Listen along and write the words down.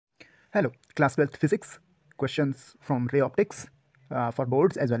Hello, class 12th physics, questions from ray optics for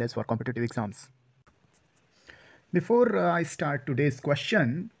boards as well as for competitive exams. Before I start today's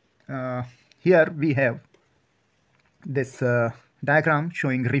question, here we have this diagram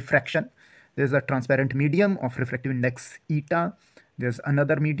showing refraction. There's a transparent medium of refractive index eta. There's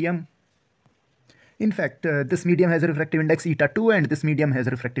another medium. In fact, this medium has a refractive index eta 2 and this medium has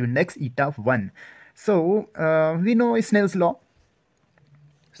a refractive index eta 1. So we know Snell's law.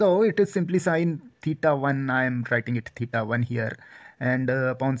 So it is simply sine theta 1, I am writing it theta 1 here, and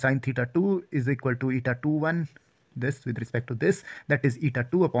upon sine theta 2 is equal to eta 2 1, this with respect to this, that is eta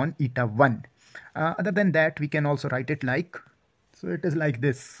 2 upon eta 1. Other than that, we can also write it like, so it is like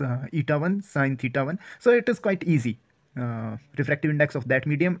this, eta 1 sine theta 1. So it is quite easy. Refractive index of that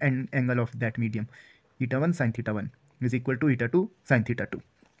medium and angle of that medium, eta 1 sine theta 1 is equal to eta 2 sine theta 2.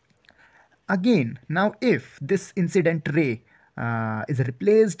 Again, now if this incident ray is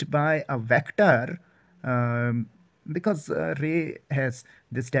replaced by a vector, because ray has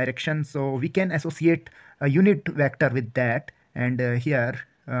this direction, so we can associate a unit vector with that, and here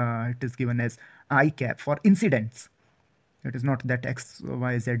it is given as I cap for incidence. It is not that x,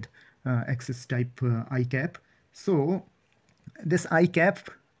 y, z axis type I cap. So this I cap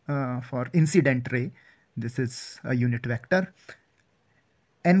for incident ray, this is a unit vector.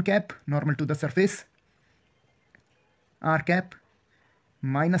 N cap normal to the surface, R cap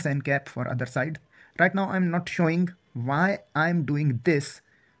minus N cap for other side. Right now I'm not showing why I'm doing this,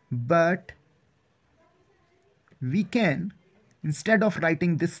 but we can, instead of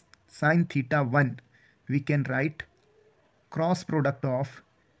writing this sine theta 1, we can write cross product of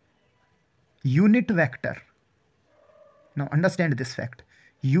unit vector. Now understand this fact,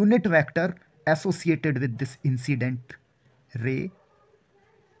 unit vector associated with this incident ray.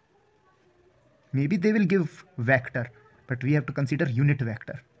 Maybe they will give vector, but we have to consider unit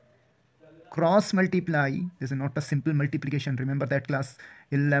vector. Cross multiply, this is not a simple multiplication. Remember that class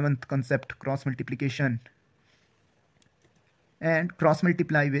 11th concept, cross multiplication. And cross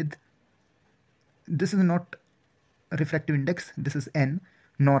multiply with, this is not a refractive index, this is N,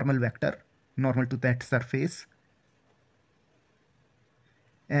 normal vector, normal to that surface.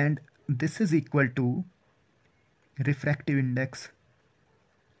 And this is equal to refractive index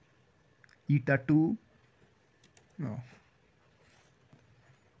eta 2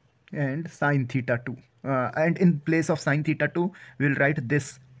 and sine theta 2. And in place of sine theta 2, we will write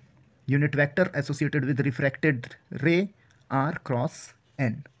this unit vector associated with refracted ray R cross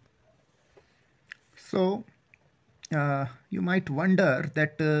N. So you might wonder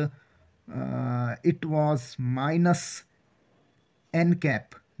that it was minus N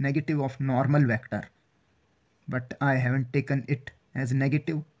cap, negative of normal vector, but I haven't taken it as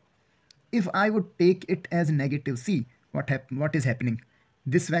negative. If I would take it as negative, see what is happening,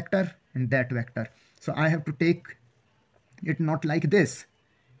 this vector and that vector. So I have to take it not like this,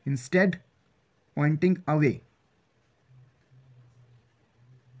 instead pointing away.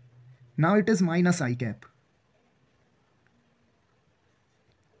 Now it is minus I cap.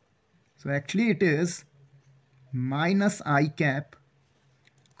 So actually it is minus I cap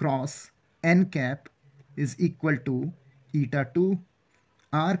cross N cap is equal to eta 2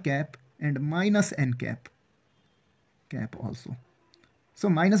 R cap and minus N cap also. So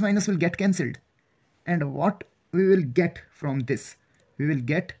minus minus will get cancelled, and what we will get from this, we will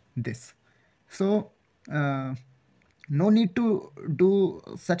get this. So no need to do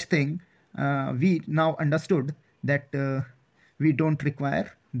such thing. We now understood that we don't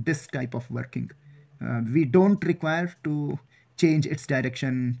require this type of working. We don't require to change its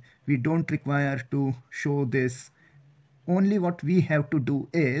direction. We don't require to show this. Only what we have to do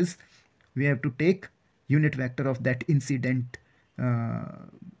is we have to take unit vector of that incident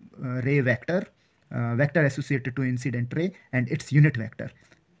ray vector, vector associated to incident ray and its unit vector,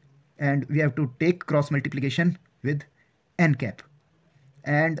 and we have to take cross multiplication with N cap,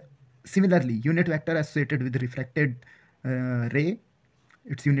 and similarly unit vector associated with refracted ray,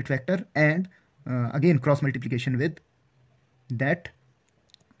 its unit vector, and again cross multiplication with that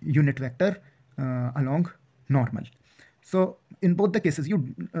unit vector along normal. So in both the cases,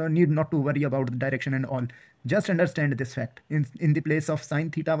 you need not to worry about the direction and all. Just understand this fact. In the place of sine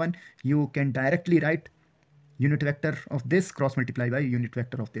theta 1, you can directly write unit vector of this cross multiply by unit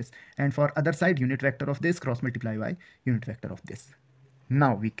vector of this. And for other side, unit vector of this cross multiply by unit vector of this.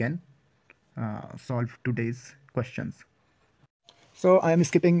 Now we can solve today's questions. So I am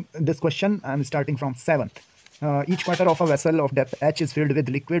skipping this question. I am starting from 7th. Each quarter of a vessel of depth h is filled with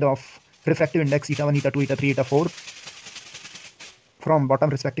liquid of refractive index eta 1, eta 2, eta 3, eta 4 from bottom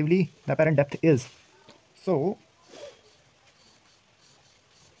respectively. The apparent depth is. So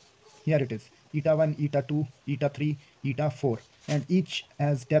Here it is, eta 1, eta 2, eta 3, eta 4, and each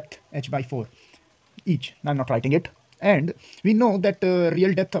has depth h by 4. Each, I'm not writing it. And we know that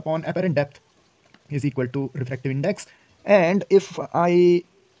real depth upon apparent depth is equal to refractive index. And if I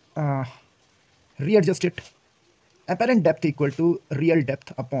readjust it, apparent depth equal to real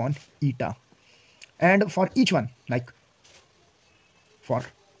depth upon eta. And for each one, like for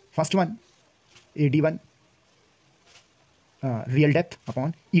first one, AD1, real depth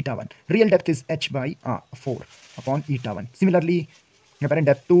upon eta 1. Real depth is h by 4 upon eta 1. Similarly, apparent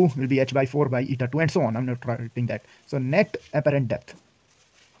depth 2 will be h by 4 by eta 2, and so on. I'm not writing that. So net apparent depth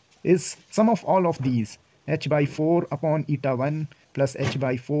is sum of all of these, h by 4 upon eta 1 plus h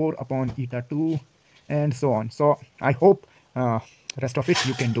by 4 upon eta 2, and so on. So I hope rest of it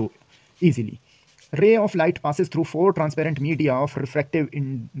you can do easily. Ray of light passes through 4 transparent media of refractive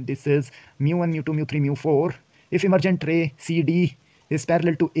indices mu1, mu2, mu3, mu4. If emergent ray CD is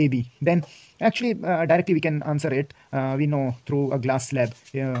parallel to AB, then actually directly we can answer it. We know through a glass slab,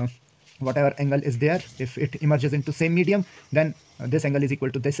 whatever angle is there, if it emerges into same medium, then this angle is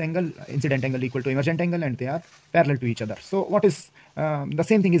equal to this angle, incident angle equal to emergent angle, and they are parallel to each other. So what is the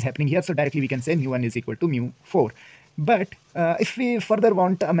same thing is happening here. So directly we can say mu1 is equal to mu4. But if we further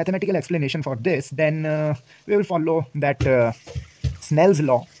want a mathematical explanation for this, then we will follow that Snell's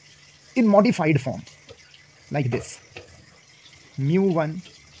law in modified form, like this. Mu1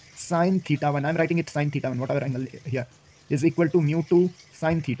 sine theta 1, I'm writing it sine theta 1, whatever angle here, is equal to mu2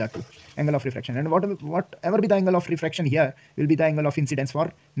 sine theta 2, angle of refraction. And whatever be the angle of refraction here will be the angle of incidence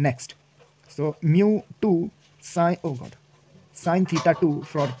for next. So mu2 sine, sine theta 2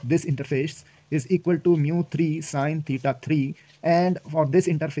 for this interface is equal to mu3 sine theta 3, and for this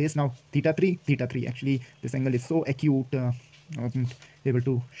interface now theta 3. Actually this angle is so acute, I wasn't able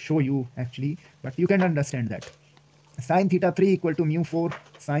to show you actually, but you can understand that. Sine theta 3 equal to mu4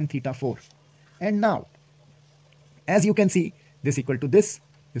 sine theta 4. And now, as you can see, this equal to this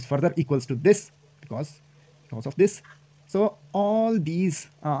further equals to this because of this. So all these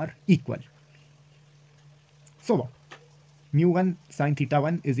are equal. So what? Mu1 sine theta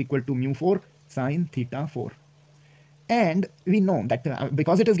 1 is equal to mu4 sine theta 4. And we know that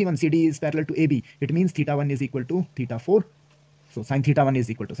because it is given CD is parallel to AB, it means theta 1 is equal to theta 4. So sine theta 1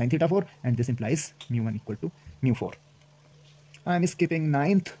 is equal to sine theta 4, and this implies mu1 equal to mu4. I'm skipping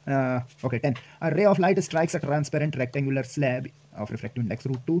 9th. 10. A ray of light strikes a transparent rectangular slab of refractive index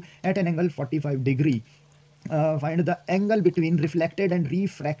 √2 at an angle 45 degree. Find the angle between reflected and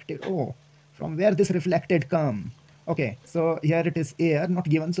refracted. Oh, from where this reflected come? Okay, so here it is air, not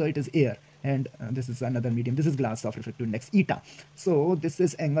given, so it is air. And this is another medium. This is glass of refractive index eta. So this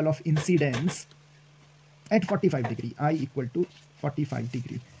is angle of incidence at 45 degree, I equal to 45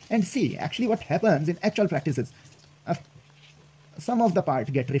 degree. And see, actually what happens in actual practices, some of the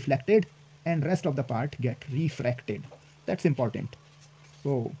part get reflected and rest of the part get refracted. That's important.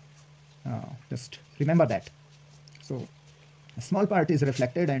 So just remember that. So a small part is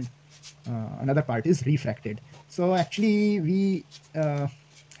reflected and another part is refracted. So actually we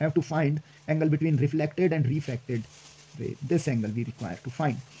have to find angle between reflected and refracted. This angle we require to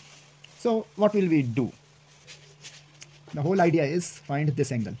find. So what will we do? The whole idea is find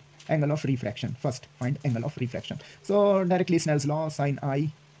this angle of refraction. First find angle of refraction. So directly Snell's law, sine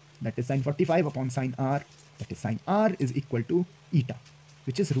I, that is sine 45 upon sine R, that is sine R is equal to eta,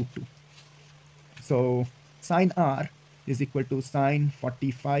 which is √2. So sine R is equal to sine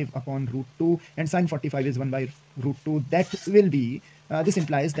 45 upon √2, and sine 45 is 1 by √2. That will be, this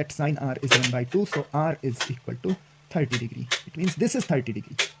implies that sine R is 1 by 2, so R is equal to 30 degree. It means this is 30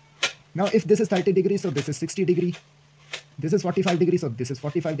 degree. Now if this is 30 degree, so this is 60 degree. This is 45 degree, so this is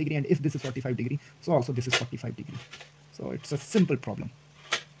 45 degree, and if this is 45 degree, so also this is 45 degree. So it's a simple problem.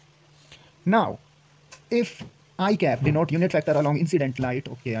 Now, if I cap denote unit vector along incident light,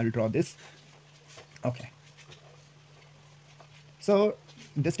 okay, I'll draw this. Okay. So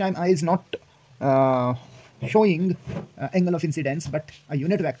this time I is not showing angle of incidence, but a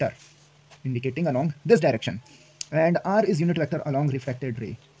unit vector indicating along this direction. And R is unit vector along refracted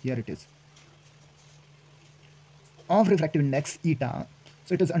ray. Here it is. Of refractive index eta.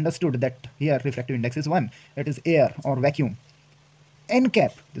 So it is understood that here refractive index is 1. That is air or vacuum. N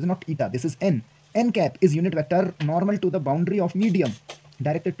cap, this is not eta, this is N. N cap is unit vector normal to the boundary of medium,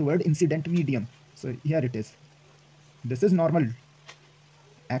 directed toward incident medium. So here it is. This is normal.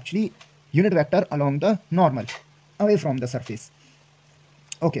 Actually, unit vector along the normal, away from the surface.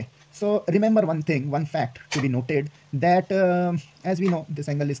 Okay. So remember one thing, one fact to be noted, that as we know, this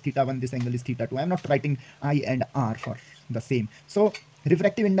angle is theta 1, this angle is theta 2. I am not writing I and R for the same. So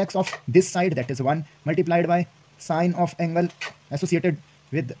refractive index of this side, that is 1, multiplied by sine of angle associated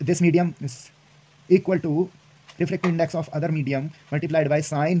with this medium is equal to refractive index of other medium multiplied by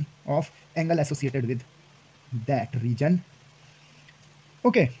sine of angle associated with that region.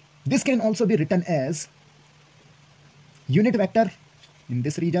 Okay, this can also be written as unit vector in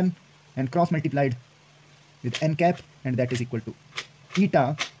this region and cross multiplied with n cap, and that is equal to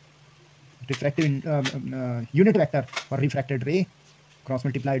eta refractive unit vector for refracted ray cross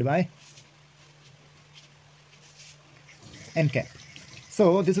multiplied by n cap.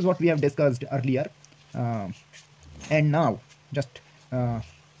 So this is what we have discussed earlier, and now just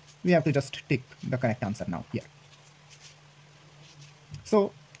we have to just take the correct answer now here.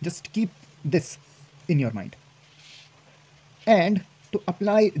 So just keep this in your mind. And to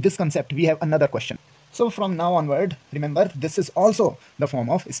apply this concept, we have another question. So from now onward, remember, this is also the form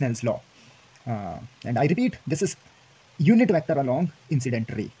of Snell's law. And I repeat, this is unit vector along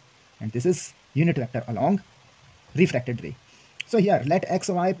incident ray. And this is unit vector along refracted ray. So here, let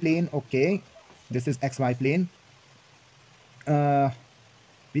xy plane, okay, this is xy plane.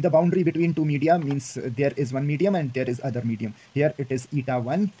 Be the boundary between two media means there is one medium and there is other medium. Here it is eta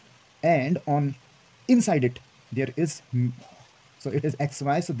 1, and on inside it there is, so it is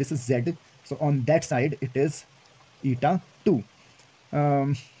xy, so this is z. So on that side it is eta 2.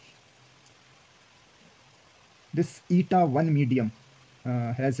 This eta 1 medium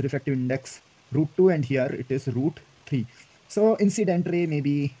has refractive index √2, and here it is √3. So incident ray may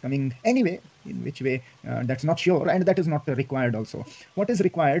be coming anyway, in which way, that's not sure, and that is not required also. What is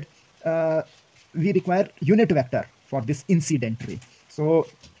required? We require unit vector for this incident ray. So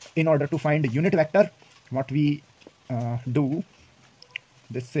in order to find unit vector, what we do,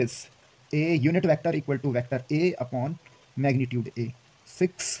 this is a unit vector equal to vector A upon magnitude A.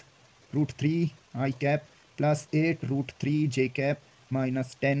 6 √3 I cap plus 8 √3 j cap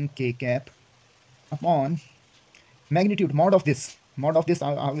minus 10 k cap upon magnitude mod of this.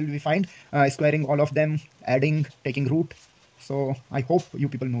 I will be find squaring all of them, adding, taking root. So I hope you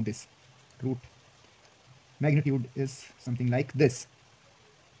people know this. Root magnitude is something like this.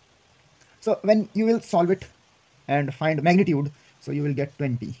 So when you will solve it and find magnitude, so you will get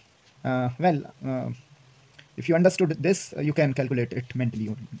 20. If you understood this, you can calculate it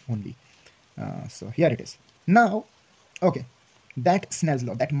mentally only. So here it is. Now, okay, that Snell's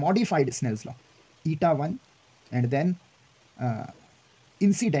law, that modified Snell's law, eta 1 and then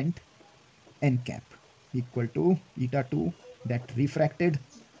incident n cap equal to eta 2, that refracted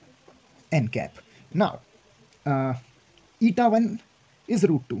n cap. Now, eta 1 is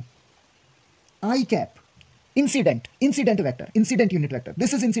 √2. I cap, incident vector, incident unit vector.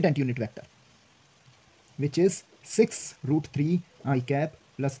 This is incident unit vector, which is 6 √3 I cap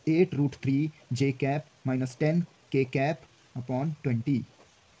plus 8 √3 j cap minus 10 k cap upon 20,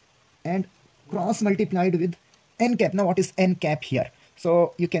 and cross multiplied with n cap. Now what is n cap here?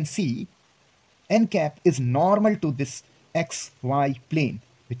 So you can see n cap is normal to this xy plane,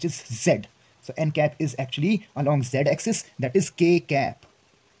 which is z. So n cap is actually along z axis, that is k cap.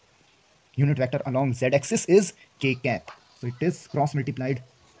 Unit vector along z axis is k cap. So it is cross multiplied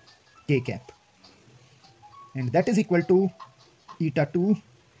k cap, and that is equal to eta 2.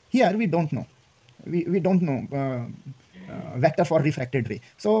 Here we don't know. We don't know vector for refracted ray.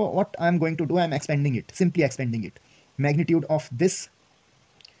 So what I'm going to do, I'm expanding it, simply expanding it. Magnitude of this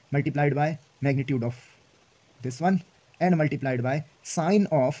multiplied by magnitude of this one and multiplied by sine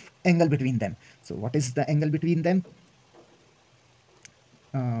of angle between them. So what is the angle between them?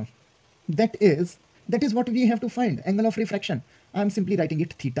 That is what we have to find, angle of refraction. I'm simply writing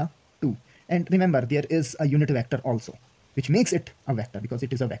it theta 2. And remember, there is a unit vector also, which makes it a vector because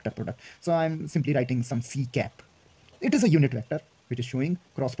it is a vector product. So I'm simply writing some c cap. It is a unit vector which is showing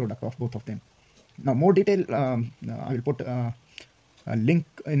cross product of both of them. Now more detail, I will put a link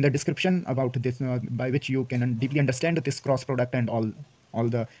in the description about this, by which you can deeply understand this cross product and all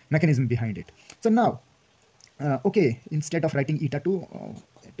the mechanism behind it. So now, okay, instead of writing eta 2,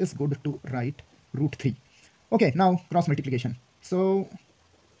 it is good to write √3. Okay, now cross multiplication. So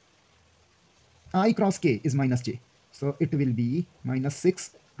I cross k is minus j. So it will be minus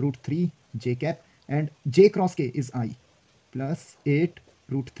 6 √3 j cap, and j cross k is I, plus 8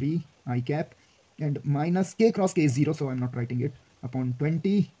 √3 I cap, and minus k cross k is 0, so I'm not writing it, upon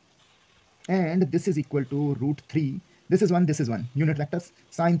 20, and this is equal to √3. This is 1, this is 1. Unit vectors,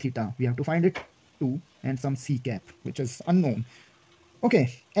 sine theta, we have to find it, 2, and some c cap, which is unknown.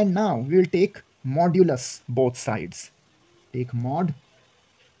 Okay, and now we will take modulus both sides. Take mod.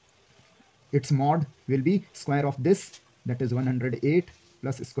 Its mod will be square of this, that is 108,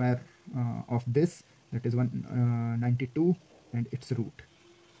 plus square of this, that is 192, and its root,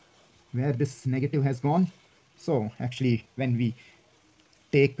 where this negative has gone. So actually when we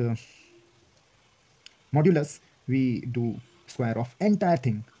take modulus, we do square of entire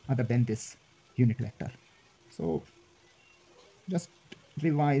thing other than this unit vector. So just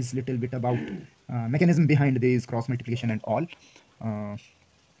revise little bit about mechanism behind this cross multiplication and all.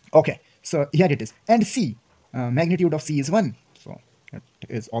 Okay, so here it is. And C, magnitude of C is 1. So it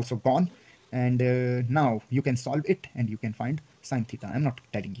is also gone. And now you can solve it and you can find sine theta. I'm not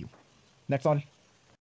telling you. That's all.